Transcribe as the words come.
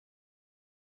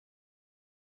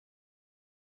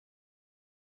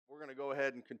We're going to go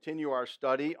ahead and continue our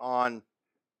study on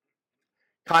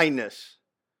kindness.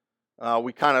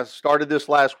 We kind of started this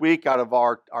last week out of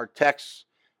our text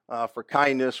for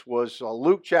kindness was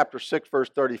Luke chapter 6, verse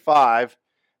 35.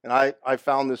 And I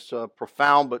found this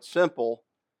profound but simple,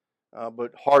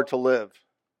 but hard to live.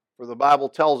 For the Bible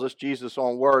tells us, Jesus'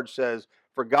 own word says,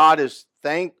 "For God is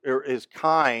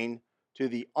kind to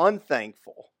the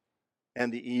unthankful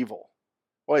and the evil."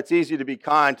 Well, it's easy to be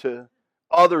kind to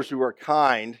others who are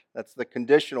kind. That's the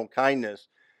conditional kindness.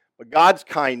 But God's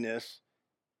kindness,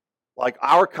 like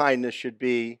our kindness should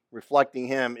be, reflecting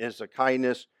Him, is a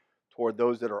kindness toward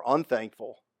those that are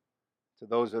unthankful, to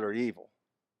those that are evil.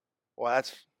 Well,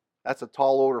 that's a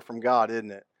tall order from God,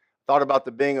 isn't it? Thought about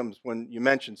the Binghams when you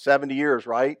mentioned 70 years,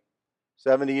 right?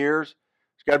 70 years.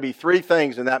 There's got to be three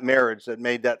things in that marriage that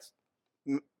made that.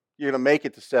 You're going to make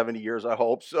it to 70 years, I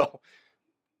hope. So,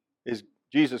 is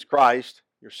Jesus Christ,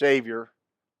 your Savior,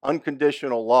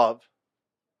 unconditional love,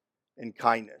 and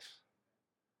kindness.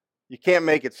 You can't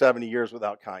make it 70 years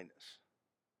without kindness.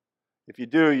 If you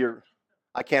do,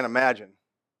 I can't imagine.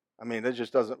 I mean, it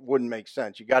just wouldn't make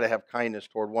sense. You got to have kindness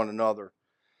toward one another.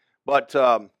 But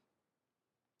so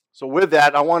with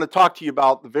that, I want to talk to you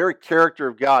about the very character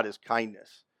of God is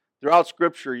kindness. Throughout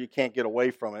Scripture, you can't get away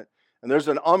from it. And there's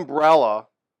an umbrella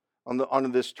under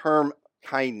this term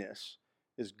kindness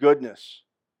is goodness.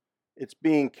 It's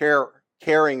being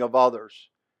caring of others.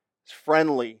 It's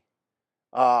friendly.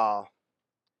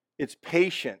 It's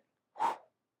patient.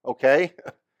 Okay?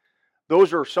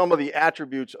 Those are some of the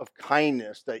attributes of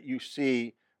kindness that you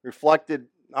see reflected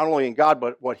not only in God,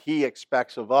 but what He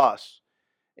expects of us.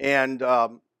 And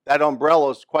that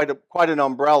umbrella is quite an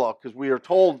umbrella, because we are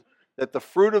told that the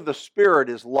fruit of the Spirit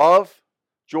is love,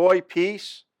 joy,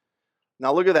 peace.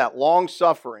 Now look at that,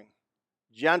 long-suffering,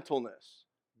 gentleness,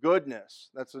 goodness.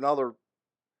 That's another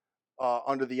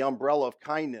under the umbrella of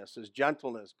kindness is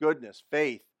gentleness, goodness,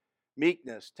 faith,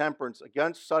 meekness, temperance.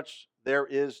 Against such there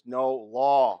is no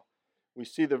law. We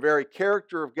see the very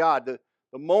character of God. The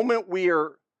moment we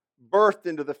are birthed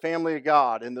into the family of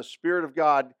God and the Spirit of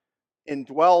God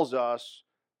indwells us,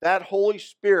 that Holy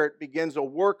Spirit begins a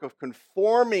work of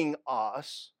conforming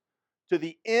us to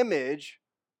the image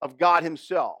of God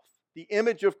Himself, the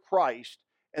image of Christ,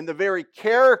 and the very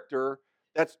character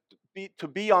that's to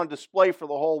be on display for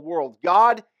the whole world.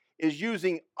 God is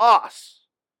using us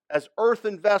as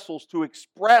earthen vessels to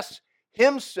express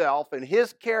Himself and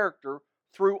His character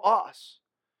through us.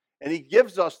 And He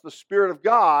gives us the Spirit of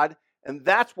God, and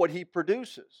that's what He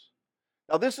produces.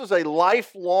 Now, this is a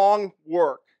lifelong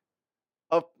work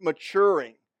of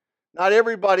maturing. Not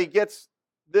everybody gets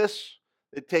this.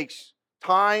 It takes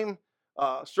time.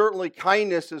 Certainly,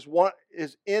 kindness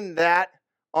is in that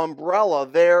umbrella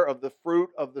there of the fruit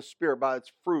of the Spirit.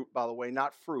 It's fruit, by the way,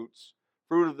 not fruits.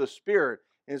 Fruit of the Spirit.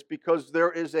 And it's because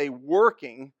there is a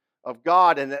working of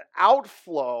God and an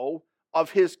outflow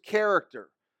of His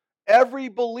character. Every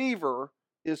believer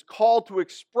is called to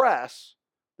express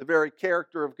the very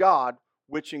character of God,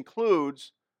 which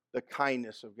includes the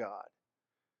kindness of God.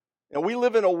 And we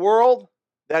live in a world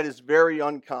that is very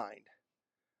unkind.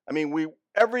 I mean,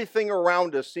 everything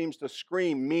around us seems to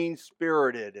scream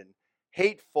mean-spirited and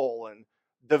hateful and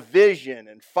division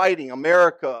and fighting.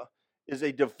 America is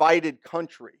a divided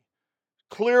country.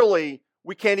 Clearly,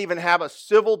 we can't even have a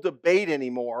civil debate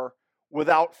anymore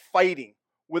without fighting,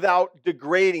 without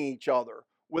degrading each other,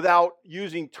 without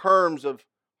using terms of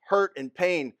hurt and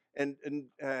pain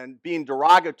and being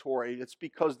derogatory. It's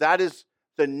because that is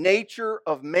the nature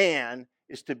of man,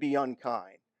 is to be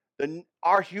unkind.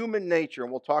 Our human nature,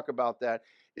 and we'll talk about that,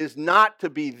 is not to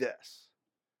be this.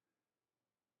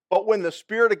 But when the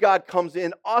Spirit of God comes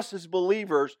in us as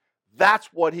believers, that's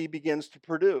what He begins to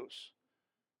produce.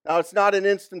 Now, it's not an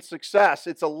instant success.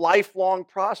 It's a lifelong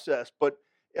process. But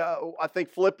I think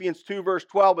Philippians 2, verse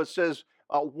 12, it says,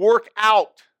 work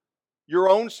out your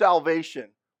own salvation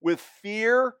with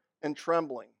fear and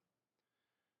trembling.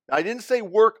 Now, I didn't say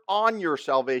work on your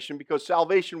salvation, because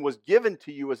salvation was given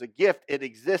to you as a gift. It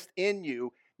exists in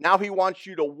you. Now He wants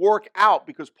you to work out,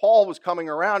 because Paul was coming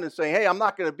around and saying, hey, I'm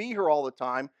not going to be here all the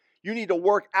time. You need to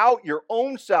work out your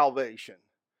own salvation.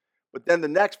 But then the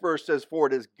next verse says, for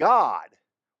it is God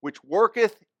which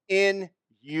worketh in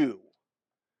you.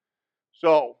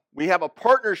 So we have a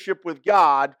partnership with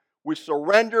God. We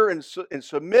surrender and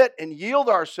submit and yield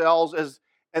ourselves,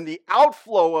 and the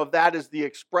outflow of that is the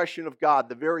expression of God,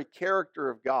 the very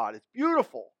character of God. It's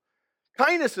beautiful.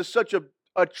 Kindness is such an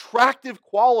attractive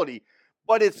quality,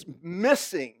 but it's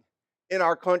missing in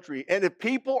our country. And if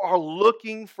people are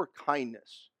looking for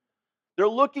kindness, they're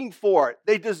looking for it.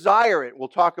 They desire it. We'll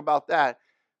talk about that.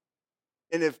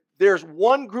 And if there's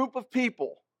one group of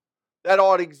people that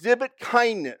ought to exhibit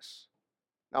kindness.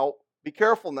 Now, be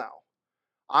careful now.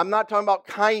 I'm not talking about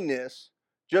kindness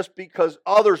just because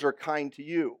others are kind to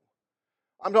you.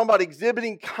 I'm talking about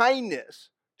exhibiting kindness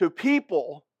to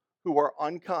people who are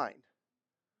unkind,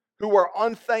 who are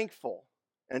unthankful,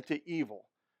 and to evil.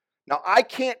 Now, I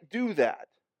can't do that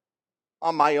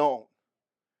on my own.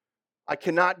 I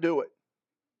cannot do it.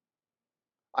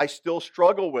 I still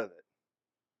struggle with it,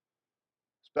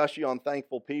 especially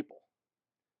unthankful people.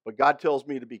 But God tells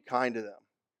me to be kind to them.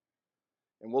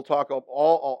 And we'll talk about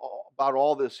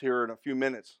all this here in a few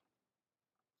minutes.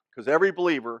 Because every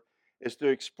believer is to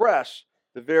express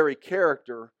the very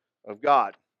character of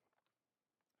God.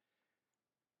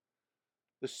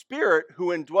 The Spirit who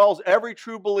indwells every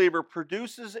true believer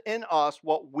produces in us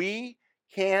what we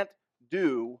can't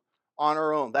do on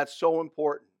our own. That's so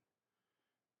important.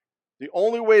 The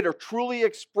only way to truly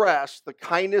express the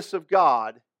kindness of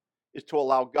God is to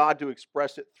allow God to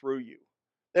express it through you.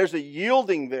 There's a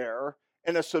yielding there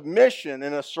and a submission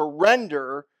and a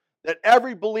surrender that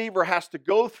every believer has to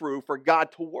go through for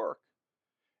God to work.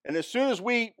 And as soon as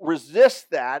we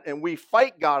resist that and we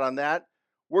fight God on that,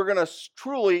 we're going to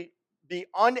truly be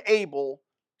unable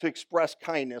to express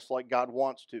kindness like God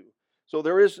wants to. So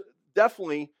there is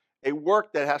definitely a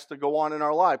work that has to go on in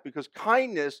our life because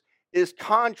kindness is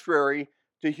contrary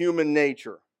to human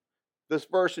nature. This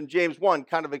verse in James 1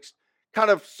 kind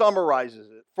of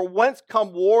summarizes it. For whence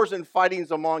come wars and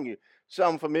fightings among you?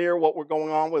 Sound familiar what we're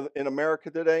going on with in America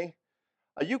today?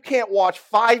 You can't watch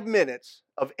 5 minutes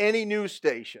of any news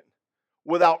station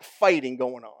without fighting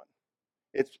going on.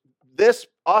 It's this,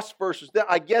 us versus them.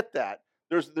 I get that.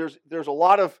 There's a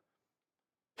lot of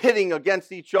pitting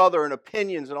against each other and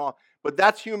opinions and all, but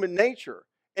that's human nature.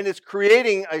 And it's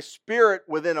creating a spirit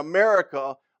within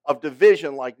America of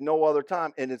division like no other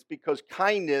time. And it's because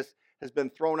kindness has been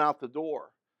thrown out the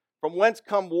door. From whence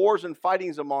come wars and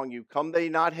fightings among you? Come they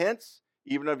not hence,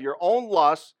 even of your own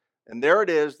lusts? And there it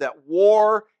is, that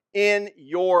war in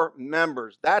your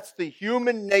members. That's the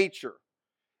human nature,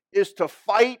 is to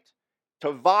fight, to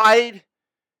divide,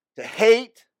 to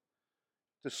hate,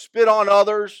 to spit on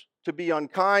others, to be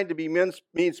unkind, to be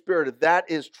mean-spirited. That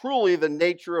is truly the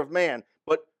nature of man,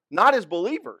 but not as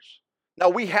believers. Now,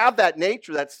 we have that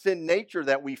nature, that sin nature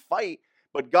that we fight,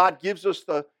 but God gives us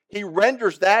He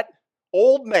renders that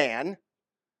old man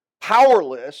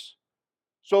powerless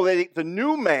so that the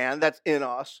new man that's in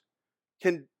us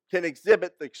can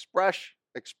exhibit the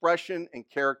expression and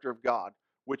character of God,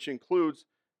 which includes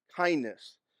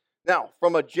kindness. Now,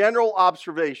 from a general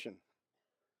observation,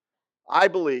 I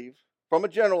believe, from a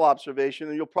general observation,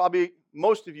 and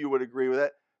most of you would agree with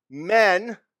it,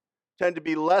 men tend to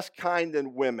be less kind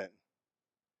than women.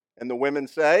 And the women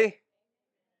say,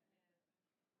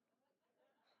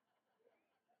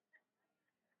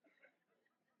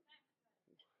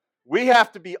 we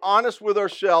have to be honest with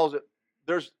ourselves.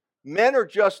 Men are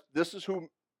just,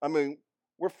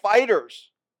 we're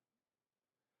fighters.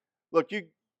 Look, you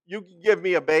can give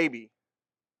me a baby.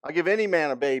 I give any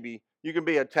man a baby. You can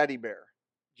be a teddy bear.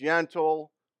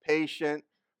 Gentle, patient,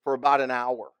 for about an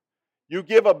hour. You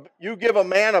give a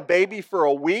man a baby for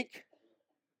a week,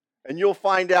 and you'll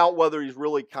find out whether he's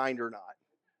really kind or not.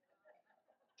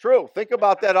 True. Think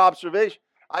about that observation.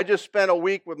 I just spent a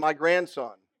week with my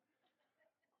grandson.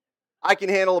 I can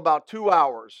handle about 2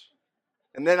 hours,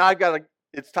 and then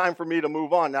it's time for me to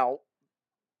move on. Now,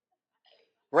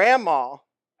 grandma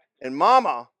and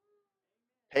mama,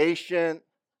 patient,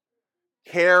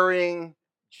 caring,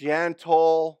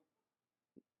 gentle.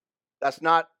 That's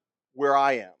not where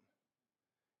I am.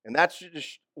 And that's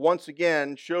just, once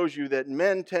again, shows you that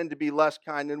men tend to be less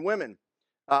kind than women.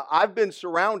 I've been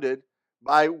surrounded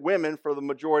by women for the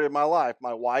majority of my life.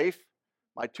 My wife,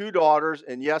 my 2 daughters,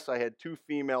 and yes, I had 2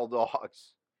 female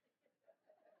dogs.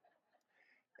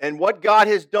 And what God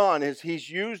has done is He's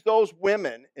used those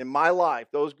women in my life,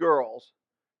 those girls,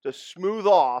 to smooth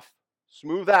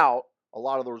out a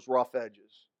lot of those rough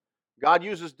edges. God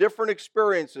uses different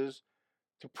experiences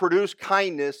to produce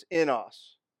kindness in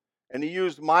us. And He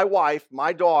used my wife,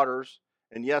 my daughters,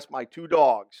 and yes, my 2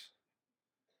 dogs.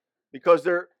 Because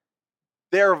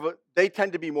they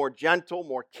tend to be more gentle,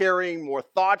 more caring, more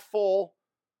thoughtful,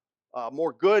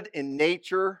 more good in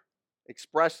nature,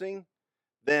 expressing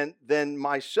than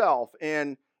myself.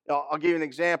 And I'll give you an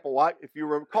example. If you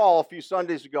recall, a few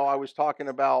Sundays ago, I was talking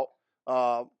about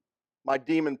my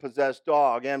demon-possessed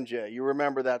dog, MJ. You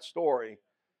remember that story.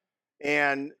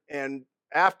 And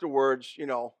afterwards,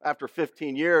 after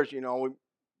 15 years,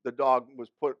 the dog was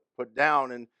put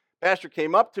down. And Pastor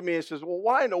came up to me and says, well,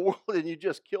 why in the world didn't you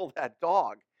just kill that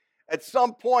dog? At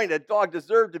some point, that dog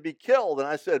deserved to be killed. And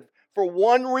I said, for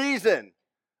one reason.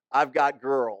 I've got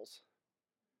girls.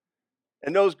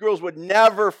 And those girls would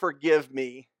never forgive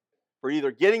me for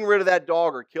either getting rid of that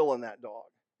dog or killing that dog.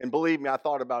 And believe me, I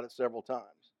thought about it several times.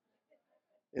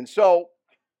 And so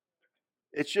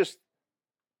it's just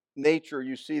nature.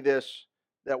 You see this,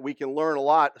 that we can learn a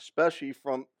lot, especially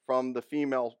from the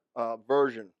female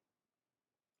version,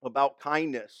 about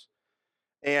kindness.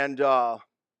 And I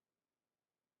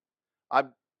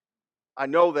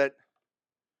know that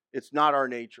it's not our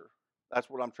nature. That's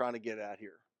what I'm trying to get at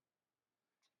here.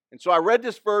 And so I read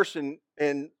this verse in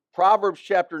Proverbs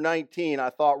chapter 19, I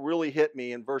thought really hit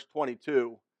me in verse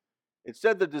 22. It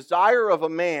said, the desire of a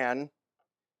man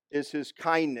is his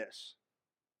kindness.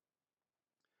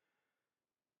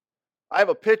 I have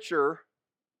a picture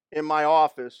in my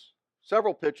office,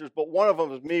 several pictures, but one of them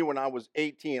was me when I was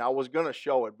 18. I was going to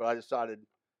show it, but I decided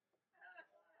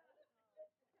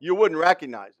you wouldn't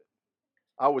recognize it.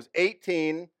 I was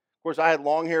 18. Of course, I had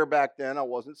long hair back then. I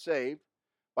wasn't saved.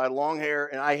 I had long hair,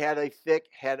 and I had a thick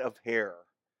head of hair.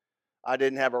 I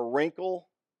didn't have a wrinkle.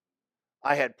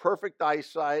 I had perfect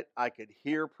eyesight. I could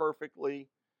hear perfectly.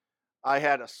 I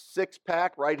had a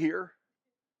six-pack right here.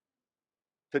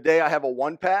 Today I have a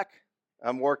one-pack.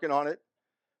 I'm working on it.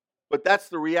 But that's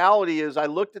the reality is I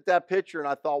looked at that picture and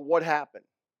I thought, what happened?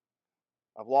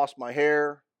 I've lost my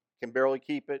hair, can barely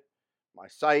keep it, my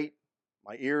sight,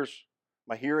 my ears,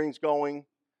 my hearing's going.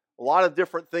 A lot of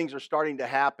different things are starting to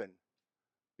happen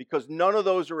because none of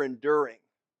those are enduring.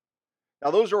 Now,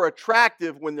 those are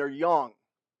attractive when they're young,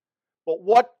 but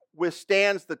what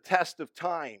withstands the test of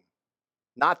time?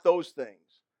 Not those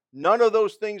things. None of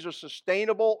those things are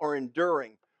sustainable or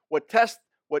enduring. What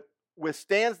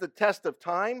withstands the test of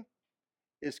time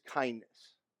is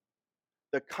kindness.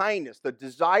 The kindness, the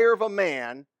desire of a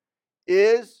man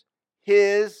is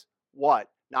his what?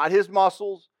 Not his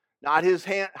muscles, not his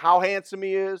how handsome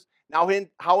he is, not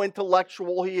how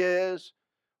intellectual he is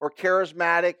or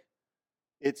charismatic.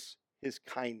 It's his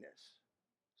kindness.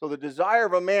 So the desire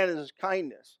of a man is his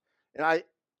kindness. And I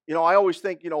always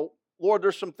think, Lord,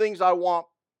 there's some things I want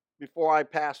before I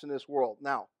pass in this world.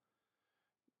 Now,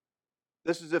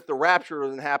 this is if the rapture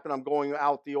doesn't happen, I'm going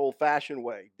out the old-fashioned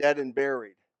way, dead and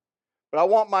buried. But I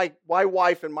want my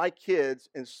wife and my kids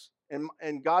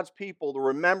and God's people to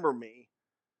remember me,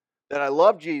 that I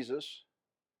love Jesus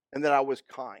and that I was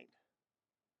kind.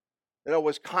 That I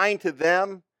was kind to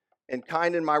them and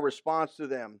kind in my response to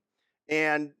them.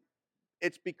 And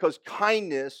it's because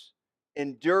kindness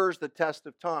endures the test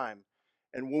of time.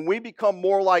 And when we become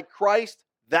more like Christ,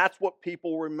 that's what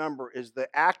people remember, is the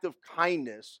act of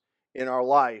kindness in our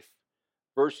life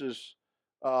versus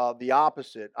the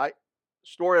opposite.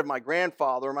 Story of my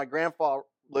grandfather. My grandfather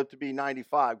lived to be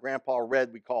 95. Grandpa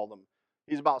Red, we called him.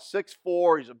 He's about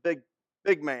 6'4". He's a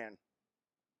big man.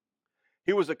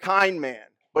 He was a kind man.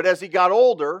 But as he got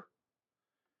older,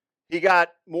 he got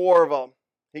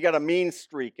a mean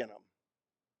streak in him.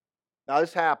 Now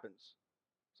this happens.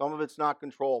 Some of it's not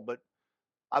control, but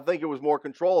I think it was more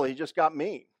control. He just got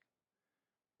mean.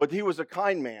 But he was a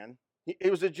kind man. He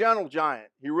was a gentle giant.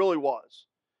 He really was.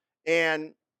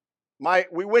 And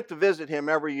we went to visit him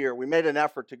every year. We made an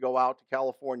effort to go out to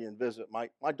California and visit.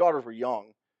 My daughters were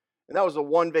young, and that was the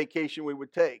one vacation we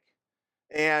would take.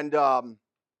 And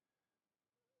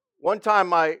one time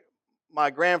my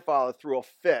grandfather threw a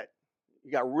fit.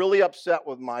 He got really upset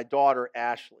with my daughter,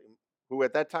 Ashley, who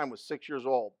at that time was 6 years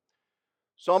old.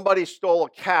 Somebody stole a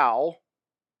cow,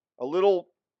 a little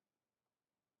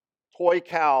toy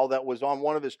cow that was on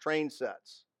one of his train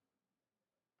sets.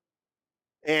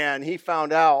 And he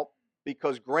found out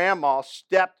because Grandma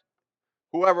stepped,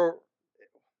 however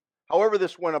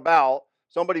this went about,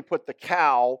 somebody put the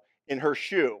cow in her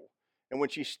shoe. And when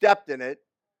she stepped in it,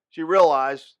 she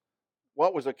realized,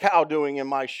 what was a cow doing in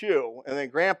my shoe? And then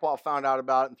Grandpa found out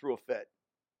about it and threw a fit.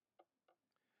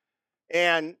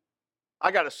 And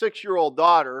I got a 6-year-old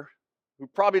daughter who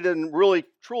probably didn't really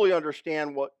truly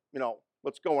understand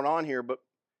what's going on here, but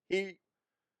he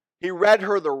read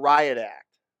her the riot act.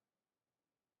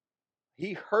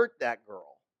 He hurt that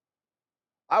girl.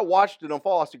 I watched it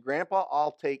unfold. I said, Grandpa,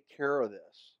 I'll take care of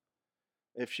this.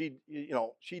 If she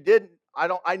didn't,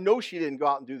 I know she didn't go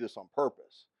out and do this on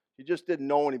purpose. She just didn't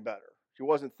know any better. She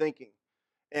wasn't thinking.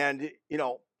 And,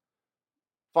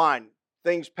 fine.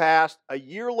 Things passed. A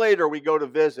year later, we go to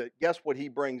visit. Guess what he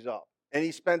brings up? And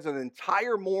he spends an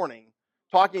entire morning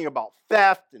talking about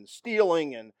theft and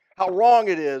stealing and how wrong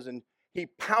it is. And he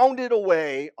pounded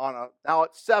away on now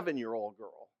it's 7-year-old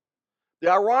girl. The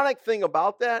ironic thing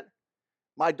about that,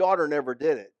 my daughter never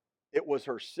did it. It was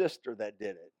her sister that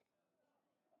did it.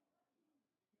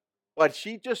 But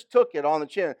she just took it on the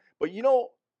chin. But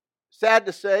sad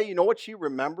to say, you know what she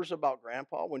remembers about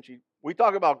Grandpa when we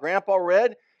talk about Grandpa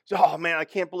Red? So, oh man, I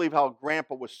can't believe how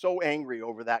Grandpa was so angry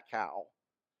over that cow.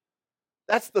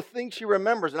 That's the thing she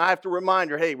remembers. And I have to remind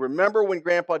her, hey, remember when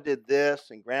Grandpa did this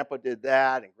and Grandpa did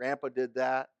that and Grandpa did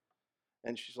that?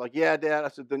 And she's like, yeah, Dad. I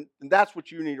said, then that's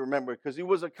what you need to remember, because he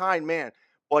was a kind man.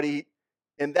 But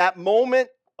in that moment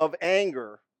of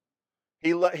anger,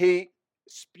 he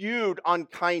spewed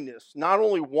unkindness, not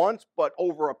only once, but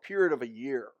over a period of a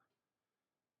year.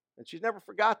 And she's never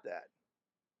forgot that.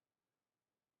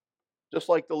 Just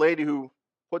like the lady who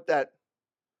put that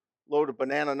load of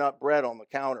banana nut bread on the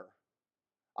counter.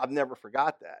 I've never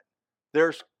forgot that.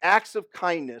 There's acts of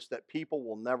kindness that people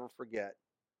will never forget.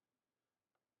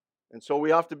 And so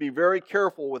we have to be very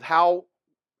careful with how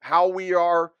we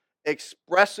are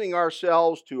expressing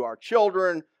ourselves to our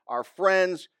children, our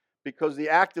friends, because the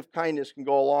act of kindness can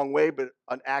go a long way, but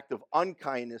an act of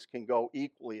unkindness can go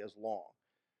equally as long.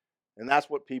 And that's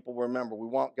what people remember. We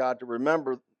want God to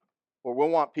remember, or we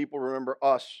want people to remember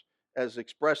us as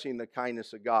expressing the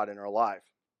kindness of God in our life.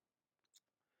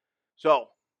 So,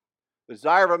 the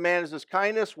desire of a man is his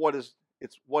kindness. What is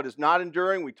not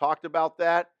enduring? We talked about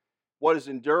that. What is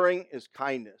enduring is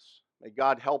kindness. May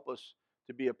God help us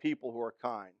to be a people who are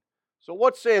kind. So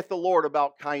what saith the Lord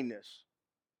about kindness?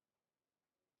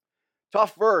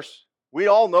 Tough verse. We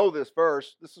all know this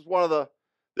verse.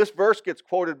 This verse gets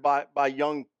quoted by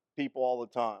young people all the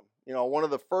time. You know, one of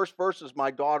the first verses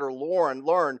my daughter Lauren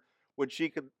learned when she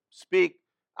could speak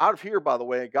out of here, by the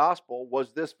way, a gospel,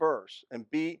 was this verse.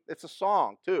 It's a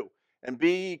song too. And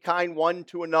be ye kind one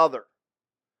to another,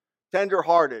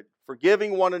 tender-hearted,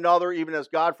 forgiving one another, even as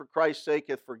God for Christ's sake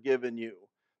hath forgiven you.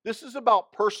 This is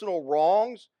about personal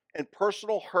wrongs and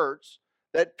personal hurts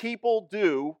that people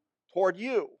do toward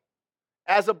you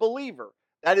as a believer.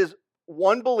 That is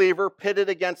one believer pitted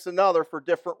against another for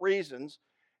different reasons.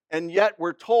 And yet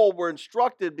we're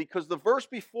instructed, because the verse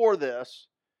before this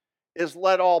is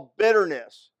let all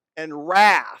bitterness and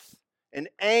wrath and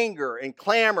anger and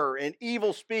clamor and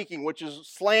evil speaking, which is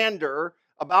slander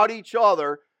about each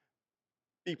other,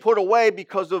 be put away,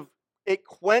 because of it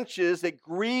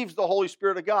grieves the Holy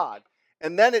Spirit of God.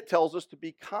 And then it tells us to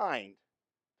be kind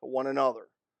to one another.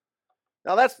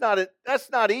 Now that's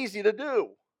not easy to do.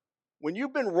 When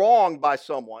you've been wronged by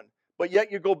someone, but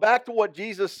yet you go back to what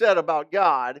Jesus said about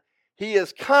God, he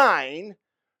is kind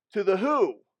to the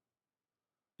who?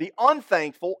 The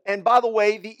unthankful, and by the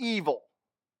way, the evil.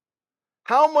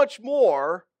 How much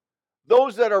more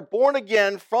those that are born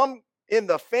again from in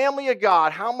the family of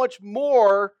God, how much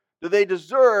more do they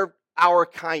deserve our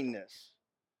kindness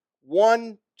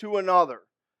one to another?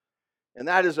 And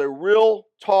that is a real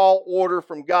tall order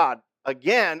from God.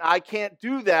 Again, I can't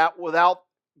do that without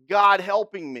God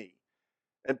helping me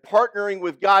and partnering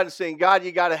with God and saying, God,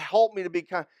 you got to help me to be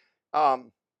kind.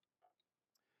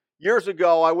 Years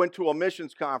ago, I went to a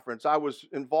missions conference. I was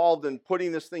involved in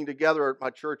putting this thing together at my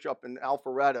church up in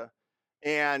Alpharetta.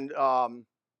 And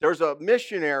there's a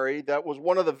missionary that was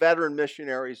one of the veteran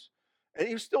missionaries. And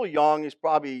he was still young. He's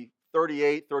probably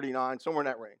 38, 39, somewhere in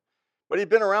that range. But he'd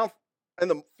been around in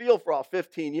the field for about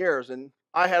 15 years. And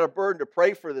I had a burden to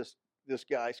pray for this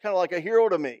guy. He's kind of like a hero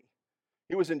to me.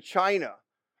 He was in China,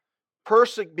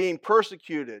 being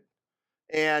persecuted.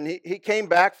 And he came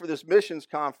back for this missions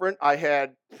conference. I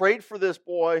had prayed for this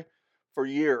boy for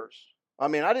years. I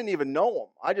mean, I didn't even know him.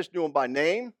 I just knew him by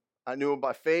name. I knew him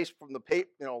by face from the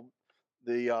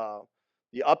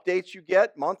the updates you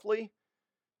get monthly.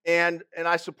 And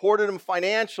I supported him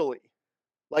financially,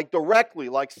 like directly,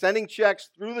 like sending checks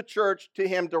through the church to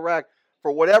him direct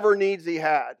for whatever needs he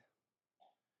had.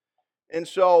 And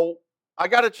so I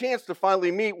got a chance to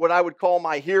finally meet what I would call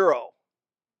my hero.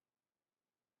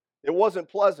 It wasn't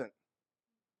pleasant.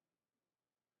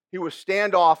 He was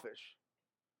standoffish,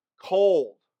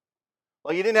 cold,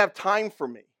 like he didn't have time for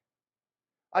me.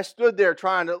 I stood there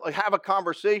trying to have a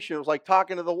conversation. It was like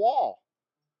talking to the wall.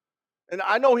 And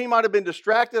I know he might have been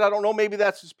distracted. I don't know. Maybe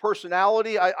that's his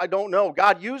personality. I don't know.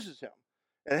 God uses him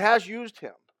and has used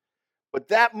him. But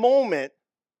that moment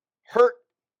hurt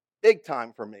big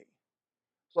time for me.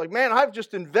 It's like, man, I've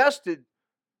just invested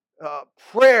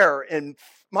prayer and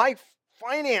my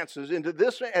finances into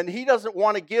this, and he doesn't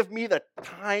want to give me the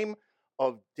time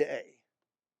of day.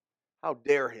 How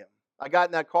dare him? I got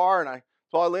in that car and I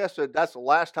told Eileen, I said, that's the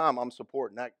last time I'm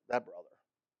supporting that brother.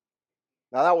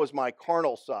 Now that was my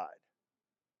carnal side.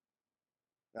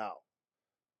 Now,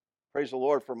 praise the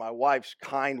Lord for my wife's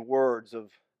kind words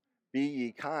of be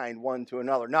ye kind one to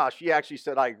another. No, she actually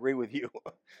said, I agree with you.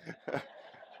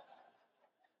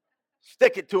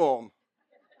 Stick it to him.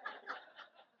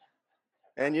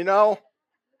 And you know,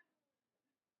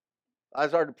 I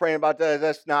started praying about that.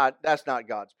 That's not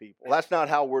God's people. That's not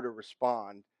how we're to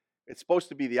respond. It's supposed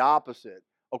to be the opposite.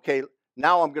 Okay,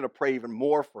 now I'm going to pray even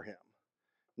more for him.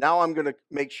 Now I'm going to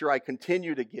make sure I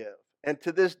continue to give. And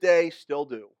to this day, still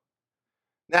do.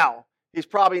 Now, he's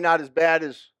probably not as bad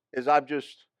as I've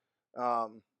just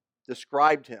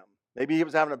described him. Maybe he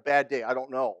was having a bad day. I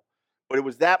don't know. But it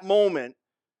was that moment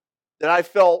that I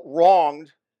felt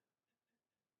wronged.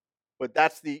 But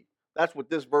that's what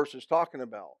this verse is talking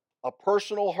about. A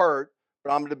personal hurt,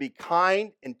 but I'm going to be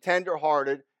kind and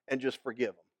tenderhearted and just forgive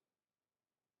him.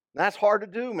 And that's hard to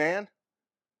do, man.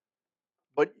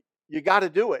 But you got to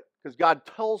do it because God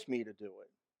tells me to do it.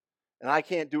 And I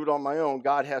can't do it on my own.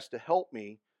 God has to help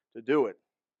me to do it.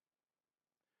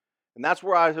 And that's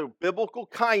where I say biblical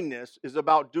kindness is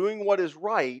about doing what is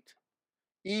right,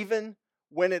 even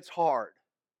when it's hard.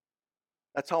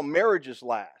 That's how marriages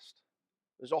last.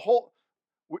 There's a whole,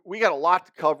 we got a lot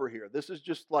to cover here. This is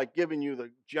just like giving you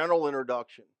the general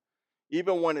introduction,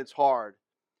 even when it's hard.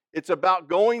 It's about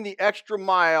going the extra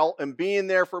mile and being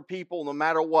there for people no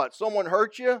matter what. Someone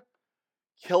hurt you,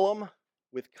 kill them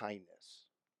with kindness.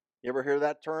 You ever hear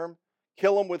that term?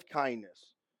 Kill them with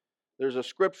kindness. There's a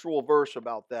scriptural verse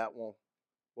about that.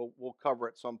 We'll cover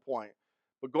at some point.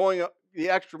 But going the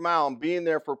extra mile and being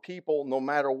there for people no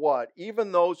matter what,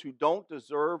 even those who don't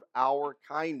deserve our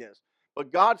kindness.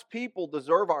 But God's people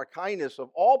deserve our kindness of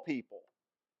all people.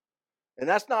 And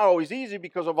that's not always easy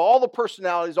because of all the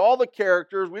personalities, all the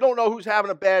characters. We don't know who's having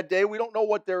a bad day. We don't know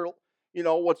what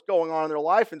what's going on in their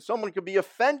life. And someone could be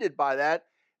offended by that.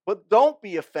 But don't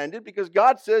be offended because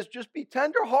God says just be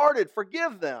tenderhearted,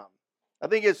 forgive them. I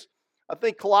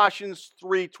think Colossians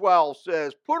 3:12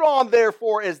 says, "Put on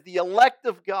therefore as the elect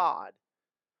of God,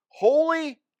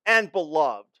 holy and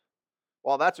beloved."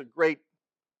 Well, that's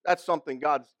something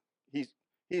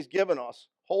He's given us,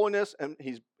 holiness, and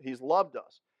He's loved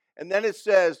us. And then it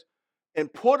says,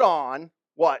 and put on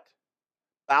what?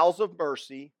 Bowels of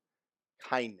mercy,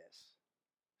 kindness.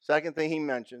 Second thing he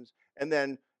mentions, and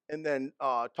then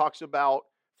talks about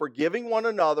forgiving one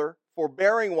another,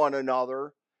 forbearing one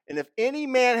another, and if any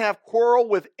man have quarrel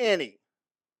with any,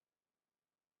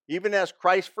 even as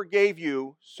Christ forgave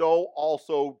you, so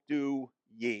also do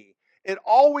ye. It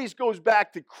always goes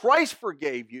back to Christ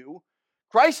forgave you.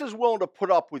 Christ is willing to put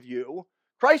up with you.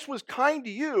 Christ was kind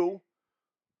to you.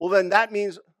 Well, then that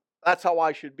means that's how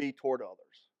I should be toward others,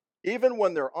 even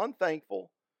when they're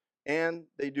unthankful and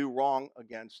they do wrong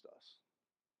against us.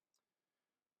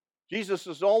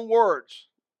 Jesus' own words,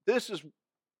 this is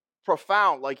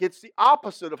profound. Like it's the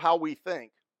opposite of how we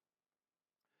think.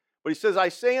 But he says, I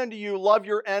say unto you, love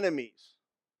your enemies.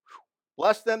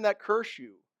 Bless them that curse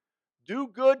you. Do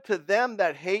good to them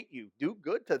that hate you. Do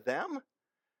good to them?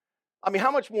 I mean,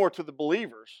 how much more to the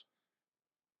believers?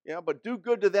 Yeah, but do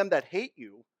good to them that hate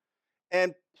you.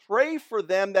 And pray for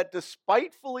them that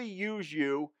despitefully use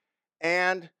you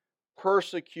and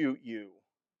persecute you.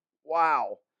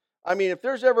 Wow. I mean, if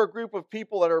there's ever a group of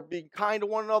people that are being kind to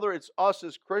one another, it's us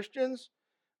as Christians.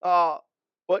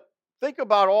 But think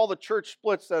about all the church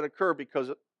splits that occur because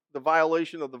of the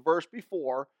violation of the verse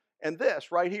before and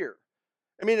this right here.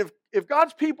 I mean, if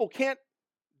God's people can't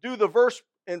do the verse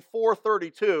in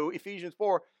 4:32, Ephesians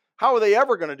 4, how are they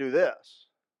ever going to do this?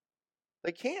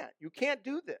 They can't. You can't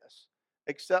do this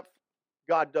except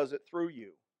God does it through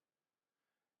you.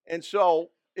 And so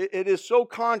it is so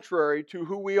contrary to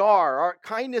who we are. Our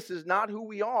kindness is not who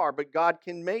we are, but God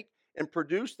can make and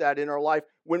produce that in our life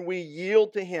when we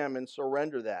yield to Him and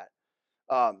surrender that.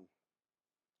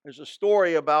 There's a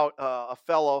story about a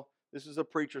fellow. This is a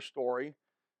preacher story.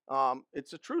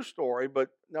 It's a true story, but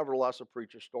nevertheless a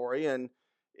preacher story. And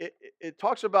it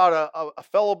talks about a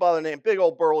fellow by the name, big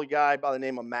old burly guy by the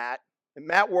name of Matt. And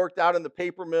Matt worked out in the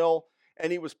paper mill,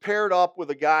 and he was paired up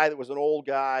with a guy that was an old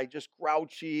guy, just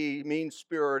grouchy,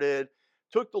 mean-spirited,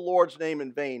 took the Lord's name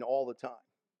in vain all the time.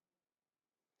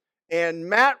 And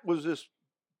Matt was this,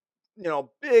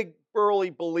 big, burly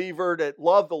believer that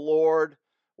loved the Lord,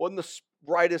 wasn't the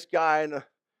brightest guy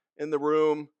in the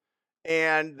room.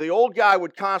 And the old guy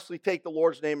would constantly take the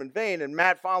Lord's name in vain. And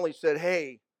Matt finally said,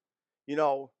 hey,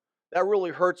 that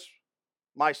really hurts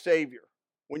my Savior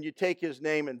when you take his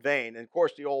name in vain. And of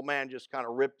course, the old man just kind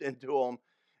of ripped into him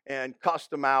and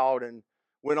cussed him out and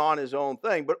went on his own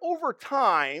thing. But over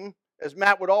time, as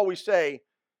Matt would always say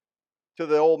to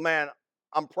the old man,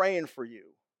 I'm praying for you.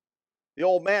 The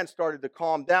old man started to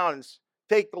calm down and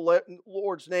take the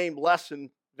Lord's name less in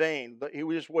vain. But he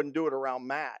just wouldn't do it around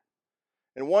Matt.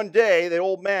 And one day, the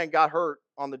old man got hurt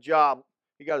on the job.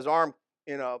 He got his arm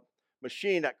in a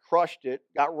machine that crushed it,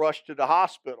 got rushed to the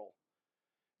hospital.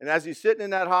 And as he's sitting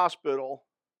in that hospital,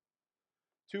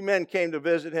 2 men came to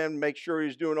visit him, make sure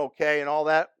he's doing okay and all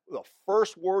that. The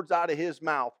first words out of his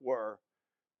mouth were,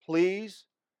 "Please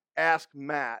ask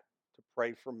Matt to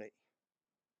pray for me."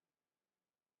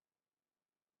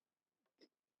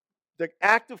 The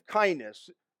act of kindness,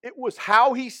 it was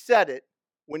how he said it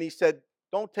when he said,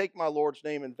 "Don't take my Lord's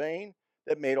name in vain,"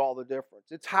 that made all the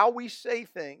difference. It's how we say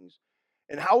things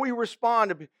and how we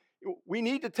respond. We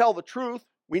need to tell the truth.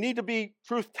 We need to be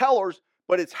truth tellers,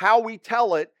 but it's how we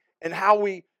tell it and how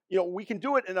we can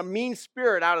do it in a mean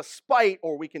spirit out of spite,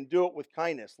 or we can do it with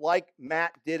kindness, like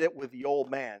Matt did it with the old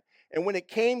man. And when it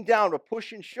came down to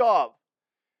push and shove,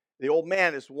 the old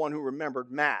man is the one who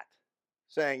remembered Matt,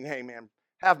 saying, "Hey, man,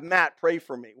 have Matt pray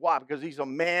for me." Why? Because he's a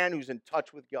man who's in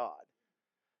touch with God.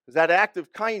 Because that act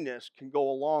of kindness can go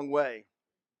a long way.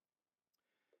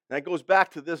 And that goes back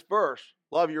to this verse,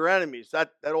 love your enemies.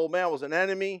 That old man was an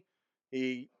enemy.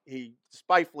 He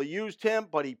spitefully used him,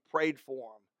 but he prayed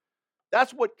for him.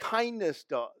 That's what kindness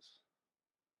does.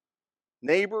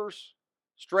 Neighbors,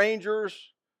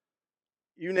 strangers,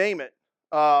 you name it.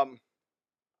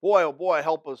 Boy, oh boy,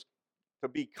 help us to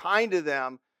be kind to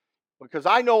them, because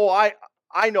I know I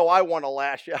want to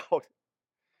lash out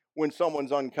when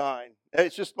someone's unkind.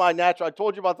 It's just my natural. I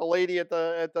told you about the lady at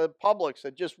the Publix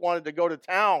that just wanted to go to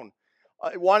town,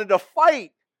 wanted to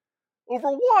fight over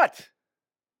what?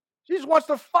 She just wants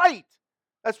to fight.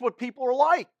 That's what people are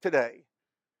like today.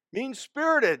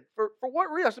 Mean-spirited. For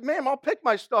what reason? I said, "Ma'am, I'll pick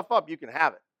my stuff up. You can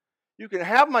have it. You can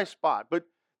have my spot." But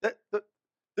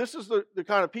this is the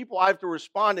kind of people I have to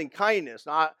respond in kindness.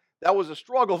 Now, that was a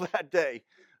struggle that day,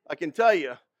 I can tell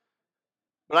you.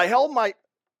 But I held my...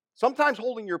 Sometimes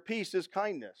holding your peace is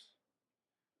kindness.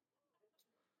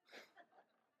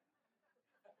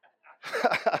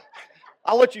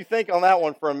 I'll let you think on that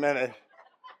one for a minute,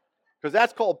 because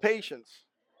that's called patience.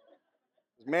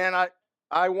 Man,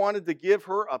 I wanted to give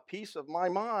her a piece of my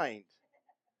mind.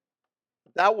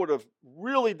 That would have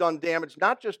really done damage,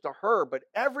 not just to her, but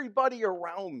everybody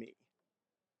around me,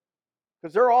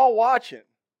 because they're all watching.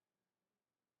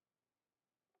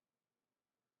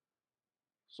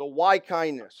 So why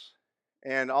kindness?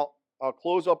 And I'll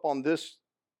close up on this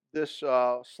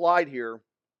slide here.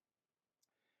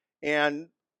 And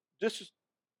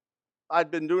I've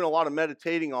been doing a lot of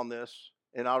meditating on this.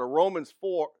 And out of Romans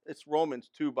 4, it's Romans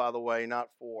 2, by the way, not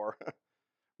 4.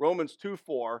 Romans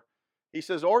 2:4, he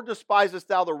says, "Or despisest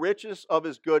thou the riches of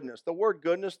his goodness?" The word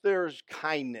goodness there is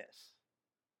kindness.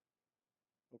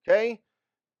 Okay?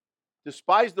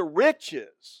 Despise the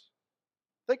riches.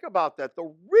 Think about that.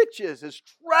 The riches, his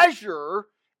treasure,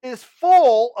 is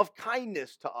full of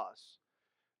kindness to us.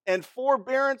 And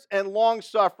forbearance and long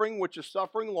suffering, which is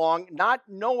suffering long, not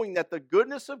knowing that the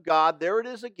goodness of God, there it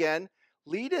is again,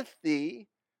 leadeth thee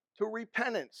to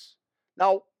repentance.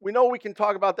 Now, we know we can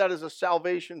talk about that as a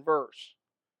salvation verse.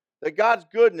 That God's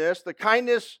goodness, the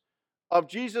kindness of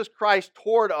Jesus Christ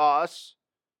toward us,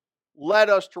 led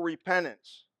us to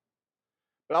repentance.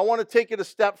 But I want to take it a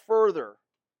step further.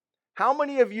 How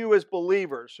many of you as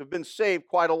believers who have been saved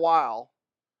quite a while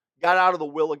got out of the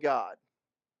will of God?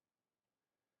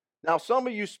 Now, some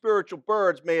of you spiritual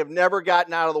birds may have never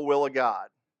gotten out of the will of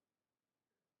God.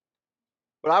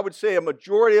 But I would say a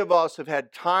majority of us have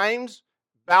had times,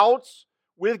 bouts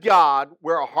with God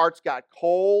where our hearts got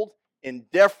cold,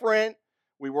 indifferent,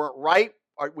 we weren't right,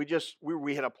 or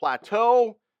we had a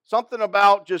plateau, something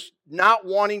about just not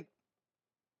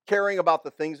caring about the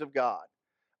things of God.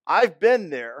 I've been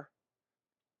there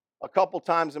a couple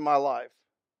times in my life.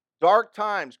 Dark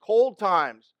times, cold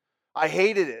times. I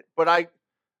hated it, but I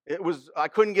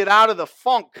couldn't get out of the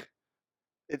funk,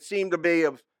 it seemed to be,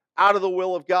 of out of the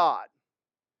will of God.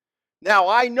 Now,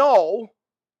 I know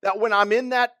that when I'm in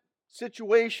that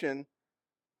situation,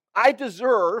 I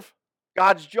deserve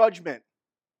God's judgment.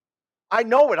 I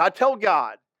know it. I tell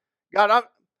God,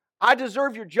 I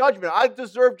deserve your judgment. I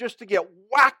deserve just to get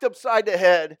whacked upside the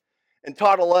head and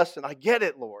taught a lesson. I get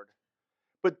it, Lord.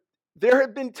 But there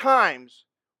have been times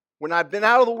when I've been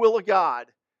out of the will of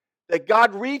God that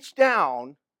God reached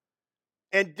down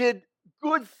and did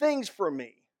good things for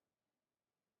me.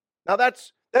 Now that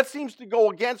seems to go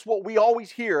against what we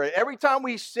always hear. Every time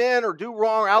we sin or do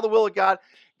wrong or out of the will of God,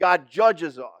 God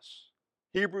judges us.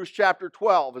 Hebrews chapter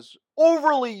 12 is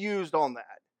overly used on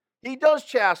that. He does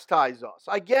chastise us.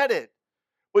 I get it.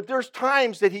 But there's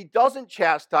times that he doesn't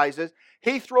chastise us.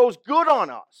 He throws good on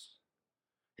us.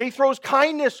 He throws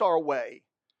kindness our way.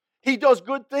 He does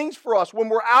good things for us when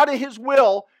we're out of his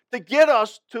will to get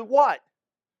us to what?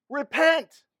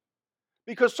 Repent.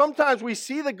 Because sometimes we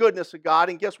see the goodness of God,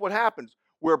 and guess what happens?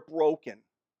 We're broken.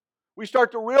 We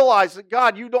start to realize that,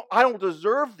 God, I don't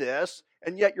deserve this,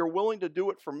 and yet you're willing to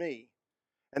do it for me.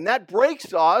 And that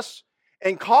breaks us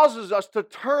and causes us to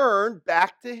turn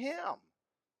back to him.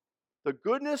 The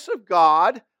goodness of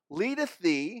God leadeth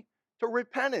thee to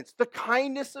repentance. The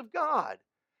kindness of God.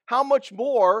 How much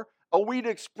more are we to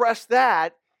express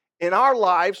that in our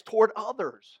lives toward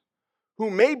others who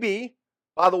may be,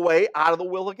 by the way, out of the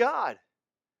will of God,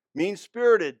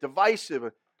 mean-spirited,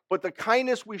 divisive, but the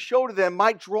kindness we show to them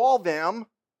might draw them,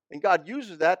 and God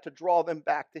uses that to draw them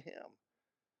back to him.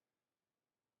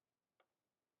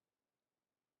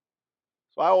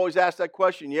 So I always ask that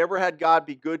question, you ever had God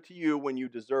be good to you when you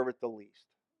deserve it the least?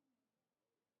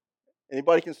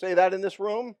 Anybody can say that in this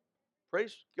room?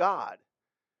 Praise God.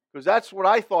 Because that's what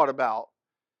I thought about.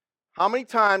 How many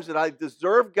times did I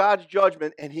deserve God's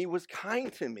judgment and he was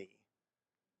kind to me?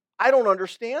 I don't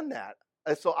understand that.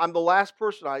 And so I'm the last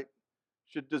person I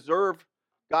should deserve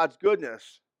God's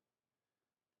goodness.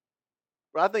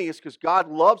 But I think it's because God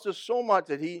loves us so much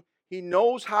that he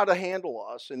knows how to handle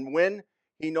us, and when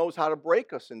he knows how to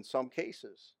break us in some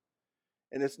cases.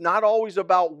 And it's not always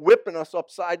about whipping us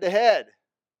upside the head.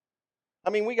 I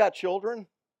mean, we got children.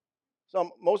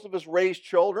 Most of us raise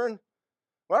children.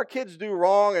 When our kids do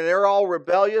wrong and they're all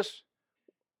rebellious,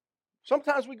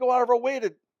 sometimes we go out of our way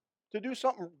to do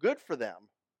something good for them.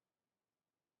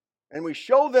 And we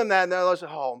show them that, and they'll say,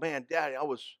 oh man, Daddy,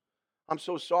 I'm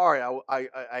so sorry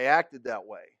I acted that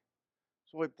way.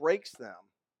 So it breaks them.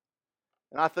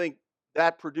 And I think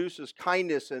that produces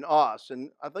kindness in us.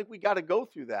 And I think we got to go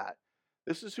through that.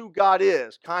 This is who God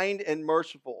is, kind and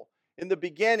merciful. In the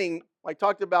beginning, I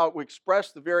talked about we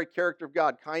express the very character of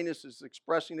God. Kindness is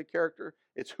expressing the character.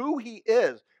 It's who he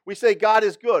is. We say God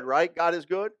is good, right? God is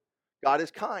good. God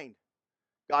is kind.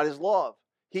 God is love.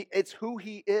 It's who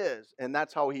he is, and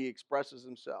that's how he expresses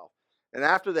himself. And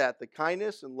after that, the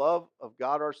kindness and love of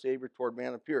God our Savior toward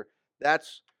man appear.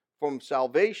 That's from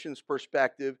salvation's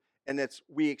perspective, and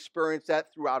we experience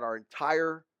that throughout our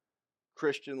entire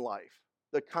Christian life.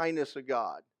 The kindness of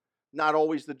God. Not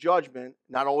always the judgment,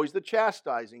 not always the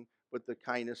chastising, but the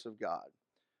kindness of God.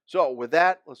 So with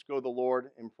that, let's go to the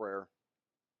Lord in prayer.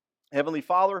 Heavenly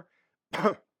Father,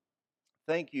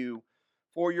 thank you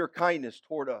for your kindness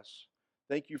toward us.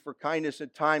 Thank you for kindness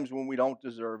at times when we don't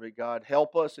deserve it, God.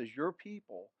 Help us as your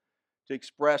people to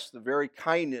express the very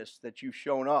kindness that you've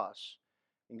shown us.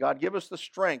 And God, give us the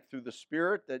strength through the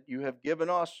Spirit that you have given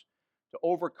us to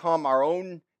overcome our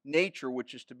own nature,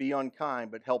 which is to be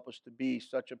unkind, but help us to be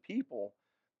such a people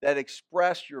that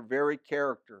express your very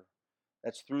character.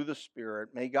 That's through the Spirit.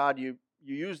 May God, you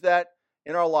use that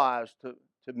in our lives to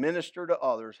minister to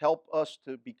others. Help us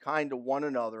to be kind to one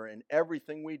another in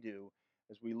everything we do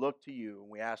as we look to you. And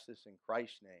we ask this in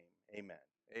Christ's name. Amen.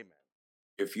 Amen.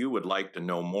 If you would like to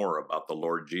know more about the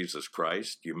Lord Jesus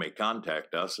Christ, you may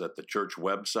contact us at the church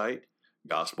website,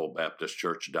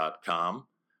 gospelbaptistchurch.com,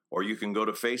 or you can go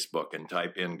to Facebook and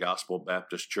type in Gospel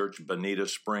Baptist Church, Bonita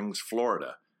Springs,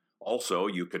 Florida. Also,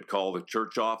 you could call the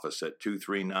church office at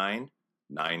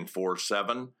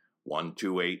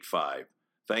 239-947-1285.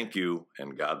 Thank you,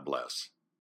 and God bless.